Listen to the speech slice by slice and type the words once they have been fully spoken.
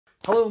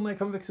Hello my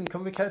convicts and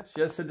convict heads.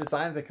 Yes, the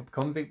design of the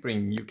Convict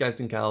bringing you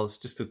guys and gals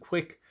just a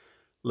quick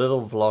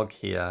little vlog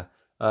here.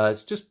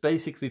 It's just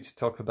basically to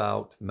talk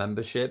about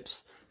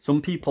memberships.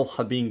 Some people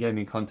have been getting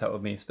in contact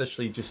with me,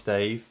 especially just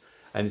Dave,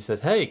 and he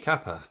said, "Hey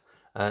Kappa,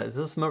 is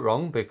there something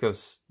wrong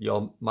because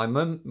my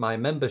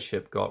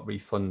membership got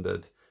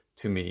refunded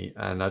to me,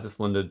 and I just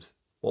wondered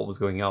what was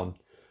going on."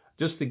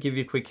 Just to give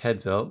you a quick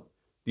heads up,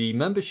 the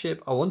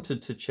membership I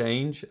wanted to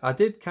change. I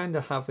did kind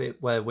of have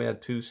it where we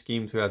had two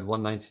schemes. We had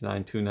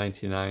 $1.99,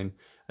 $2.99,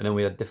 and then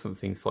we had different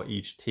things for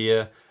each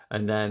tier.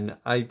 And then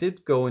I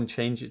did go and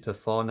change it to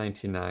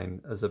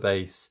 $4.99 as a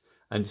base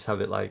and just have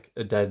it like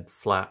a dead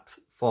flat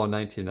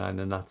 $4.99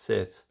 and that's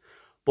it.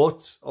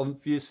 But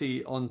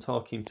obviously on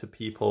talking to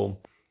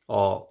people,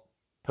 or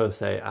per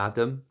se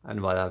Adam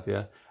and what have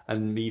you,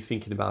 and me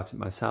thinking about it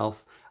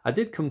myself, I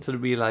did come to the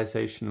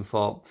realization and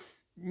thought,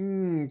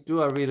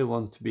 do I really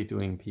want to be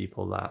doing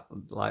people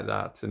like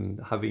that and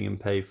having them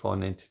pay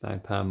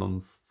 $4.99 per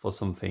month for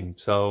something?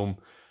 So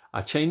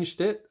I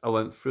changed it. I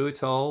went through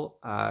it all.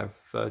 I've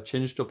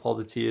changed up all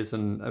the tiers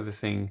and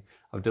everything.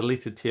 I've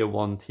deleted tier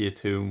 1, tier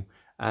 2,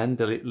 and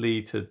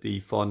deleted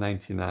the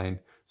 $4.99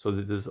 so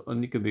that there's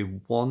only going to be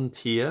one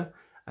tier,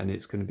 and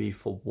it's going to be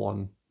for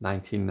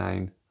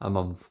 $1.99 a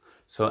month.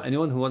 So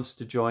anyone who wants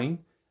to join,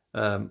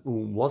 who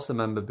was a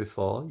member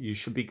before, you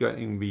should be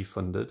getting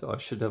refunded, or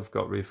should have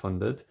got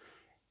refunded.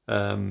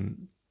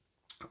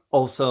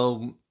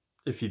 Also,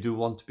 if you do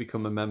want to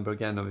become a member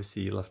again,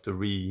 obviously you'll have to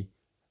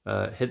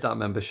hit that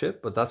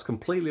membership, but that's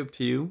completely up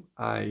to you.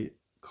 I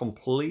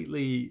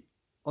completely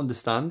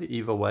understand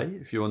either way.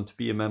 If you want to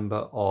be a member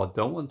or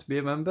don't want to be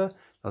a member,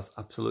 that's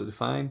absolutely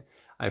fine.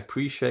 I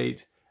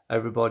appreciate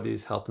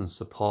everybody's help and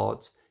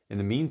support in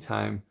the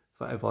meantime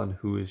for everyone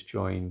who has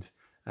joined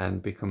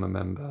and become a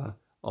member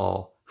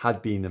or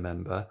had been a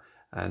member,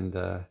 and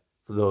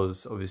for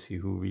those obviously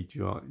who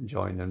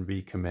rejoin and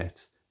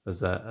recommit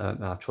as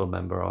an actual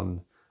member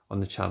on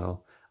the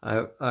channel.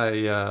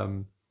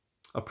 I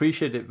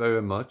appreciate it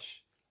very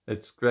much.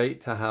 It's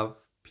great to have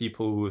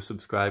people who are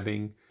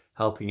subscribing,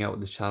 helping out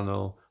with the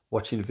channel,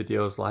 watching the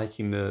videos,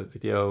 liking the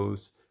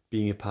videos,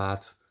 being a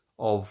part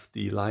of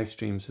the live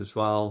streams as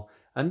well.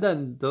 And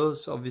then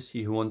those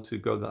obviously who want to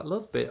go that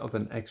little bit of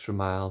an extra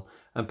mile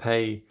and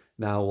pay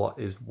now what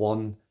is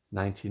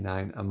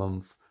 $1.99 a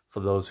month for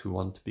those who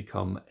want to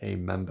become a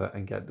member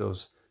and get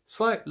those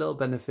slight little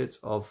benefits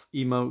of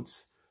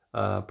emotes,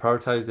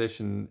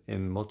 prioritization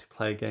in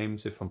multiplayer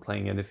games. If I'm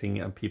playing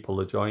anything and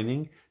people are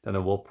joining, then I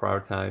will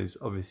prioritize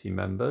obviously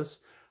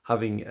members.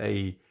 Having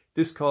a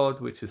Discord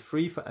which is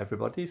free for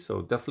everybody,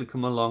 so definitely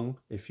come along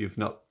if you've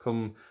not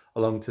come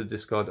along to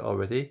Discord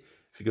already.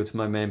 If you go to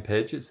my main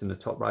page, it's in the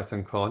top right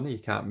hand corner. You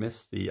can't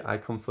miss the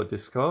icon for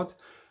Discord.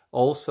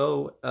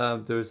 Also,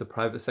 there is a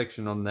private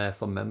section on there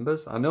for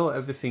members. I know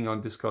everything on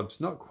Discord's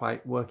not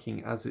quite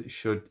working as it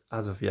should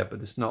as of yet,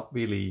 but it's not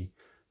really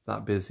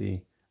that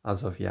busy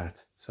as of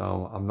yet.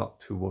 So I'm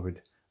not too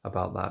worried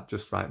about that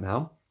just right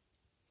now.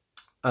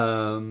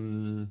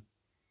 But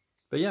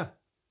yeah,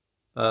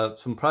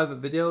 some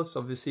private videos,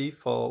 obviously,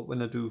 for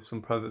when I do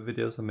some private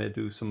videos, I may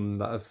do some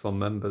that is for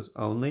members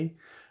only.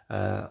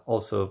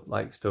 Also,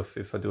 like stuff,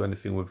 if I do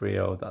anything with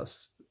Rio,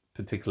 that's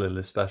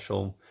particularly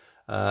special.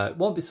 It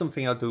won't be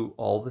something I do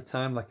all the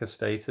time, like I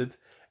stated.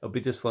 It'll be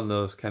just one of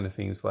those kind of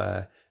things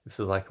where if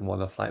there's like a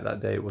one-off, like that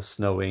day it was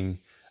snowing,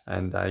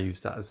 and I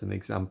used that as an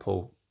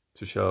example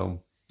to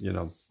show, you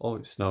know, oh,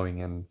 it's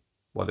snowing and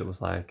what it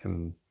was like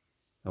and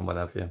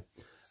whatever.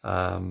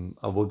 I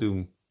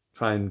will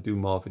try and do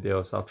more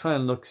videos. I'll try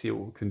and see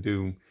what we can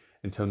do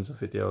in terms of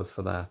videos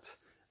for that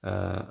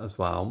as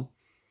well.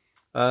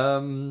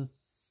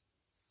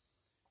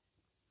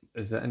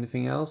 Is there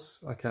anything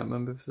else? I can't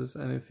remember if there's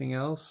anything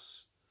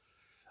else.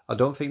 I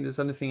don't think there's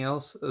anything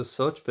else as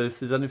such, but if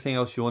there's anything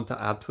else you want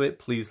to add to it,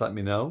 please let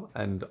me know,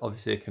 and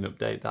obviously I can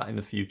update that in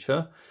the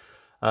future.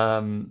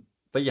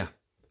 But yeah,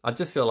 I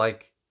just feel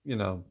like, you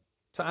know,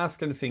 to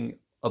ask anything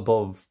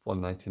above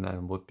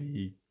 $1.99 would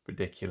be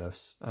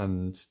ridiculous,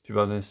 and to be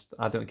honest,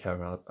 I don't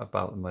care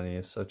about the money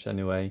as such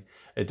anyway.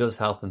 It does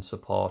help and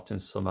support in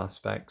some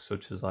aspects,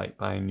 such as like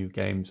buying new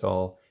games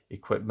or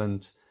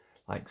equipment,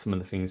 like some of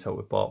the things that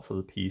we bought for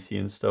the PC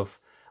and stuff.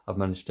 I've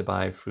managed to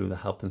buy through the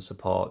help and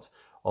support,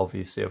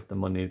 obviously, of the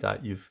money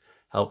that you've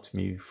helped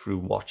me through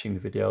watching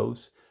the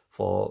videos,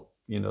 for,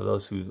 you know,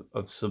 those who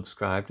have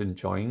subscribed and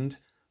joined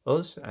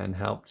us and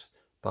helped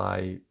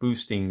by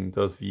boosting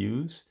those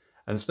views,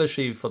 and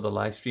especially for the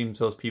live streams,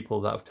 those people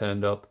that have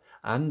turned up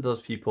and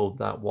those people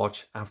that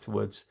watch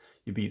afterwards.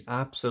 You've been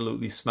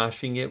absolutely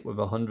smashing it with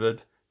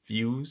 100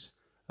 views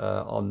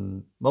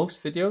on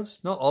most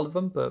videos, not all of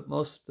them, but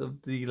most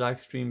of the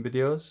live stream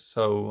videos.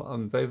 So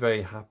I'm very,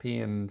 very happy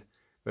and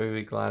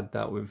very glad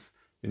that we've,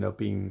 you know,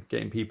 been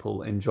getting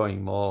people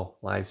enjoying more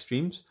live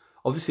streams.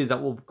 Obviously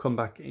that will come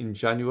back in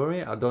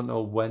January. I don't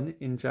know when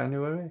in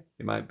January.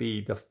 It might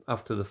be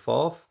after the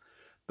 4th,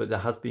 but there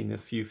has been a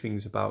few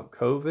things about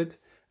COVID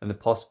and the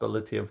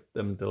possibility of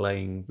them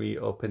delaying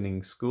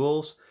reopening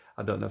schools.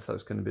 I don't know if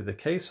that's going to be the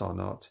case or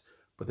not,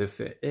 But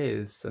if it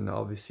is, then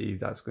obviously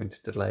that's going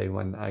to delay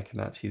when I can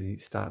actually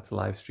start to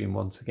live stream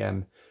once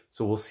again.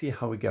 So we'll see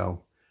how we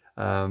go.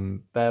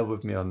 Bear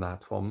with me on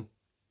that one.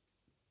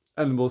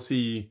 And we'll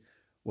see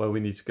where we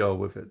need to go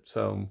with it.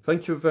 So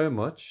thank you very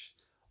much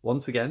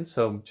once again.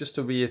 So just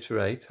to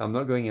reiterate, I'm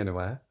not going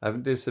anywhere. I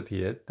haven't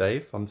disappeared,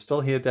 Dave. I'm still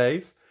here,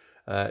 Dave.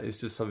 It's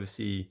just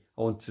obviously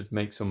I wanted to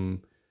make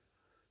some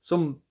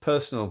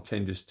personal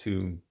changes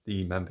to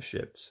the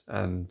memberships,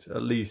 and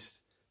at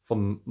least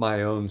for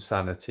my own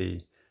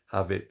sanity,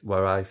 have it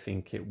where I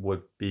think it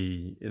would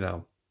be, you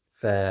know,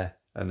 fair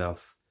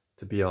enough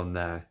to be on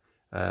there.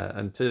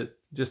 And to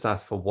just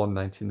ask for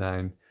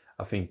 $1.99,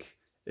 I think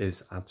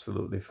is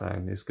absolutely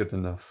fine. It's good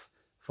enough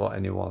for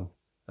anyone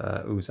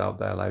who's out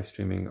there live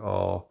streaming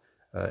or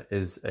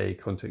is a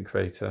content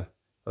creator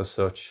as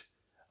such.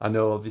 I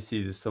know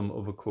obviously there's some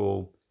other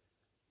cool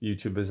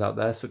YouTubers out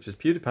there such as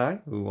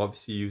PewDiePie, who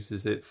obviously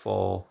uses it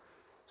for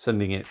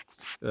sending it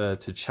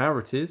to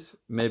charities.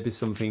 Maybe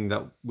something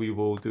that we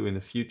will do in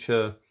the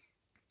future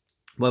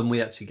when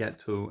we actually get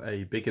to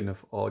a big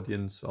enough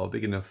audience or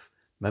big enough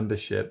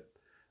membership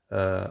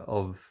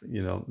of,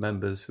 you know,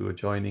 members who are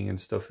joining and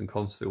stuff and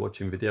constantly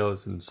watching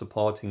videos and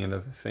supporting and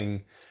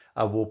everything.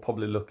 I will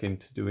probably look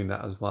into doing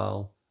that as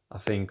well, I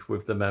think,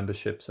 with the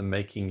memberships, and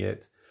making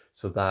it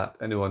so that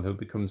anyone who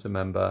becomes a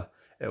member,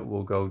 it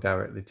will go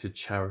directly to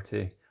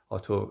charity or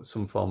to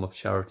some form of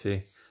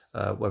charity,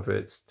 whether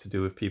it's to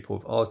do with people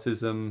with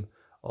autism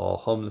or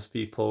homeless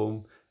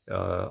people,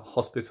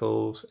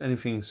 hospitals,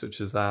 anything such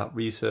as that,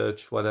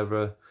 research,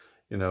 whatever,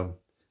 you know.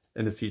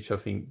 In the future, I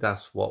think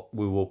that's what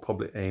we will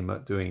probably aim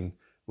at doing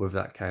with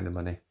that kind of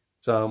money.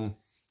 So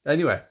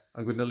anyway,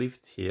 I'm going to leave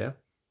it here.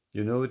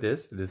 You know it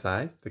is. It is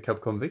I, the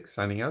Kappa Convict,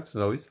 signing out. As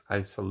always,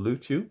 I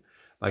salute you,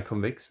 my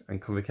convicts and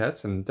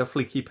convicts, and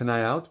definitely keep an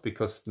eye out,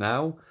 because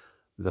now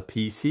the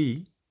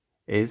PC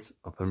is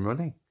up and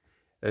running.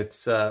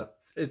 It's up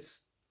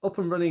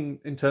and running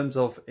in terms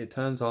of it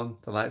turns on,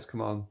 the lights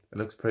come on, it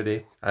looks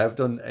pretty. I have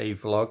done a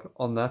vlog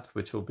on that,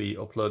 which will be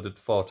uploaded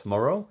for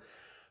tomorrow.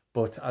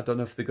 But I don't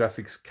know if the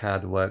graphics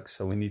card works,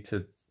 so we need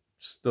to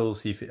still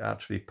see if it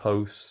actually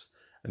posts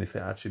and if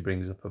it actually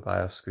brings up a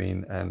BIOS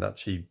screen and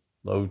actually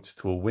loads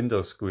to a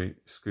Windows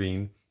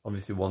screen.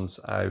 Obviously, once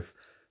I've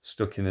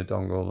stuck in a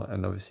dongle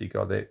and obviously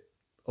got it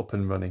up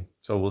and running.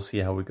 So we'll see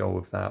how we go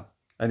with that.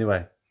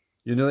 Anyway,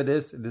 you know it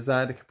is. It is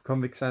I, the Kappa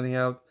Convict, signing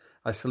out.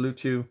 I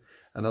salute you,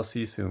 and I'll see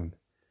you soon.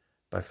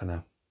 Bye for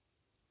now.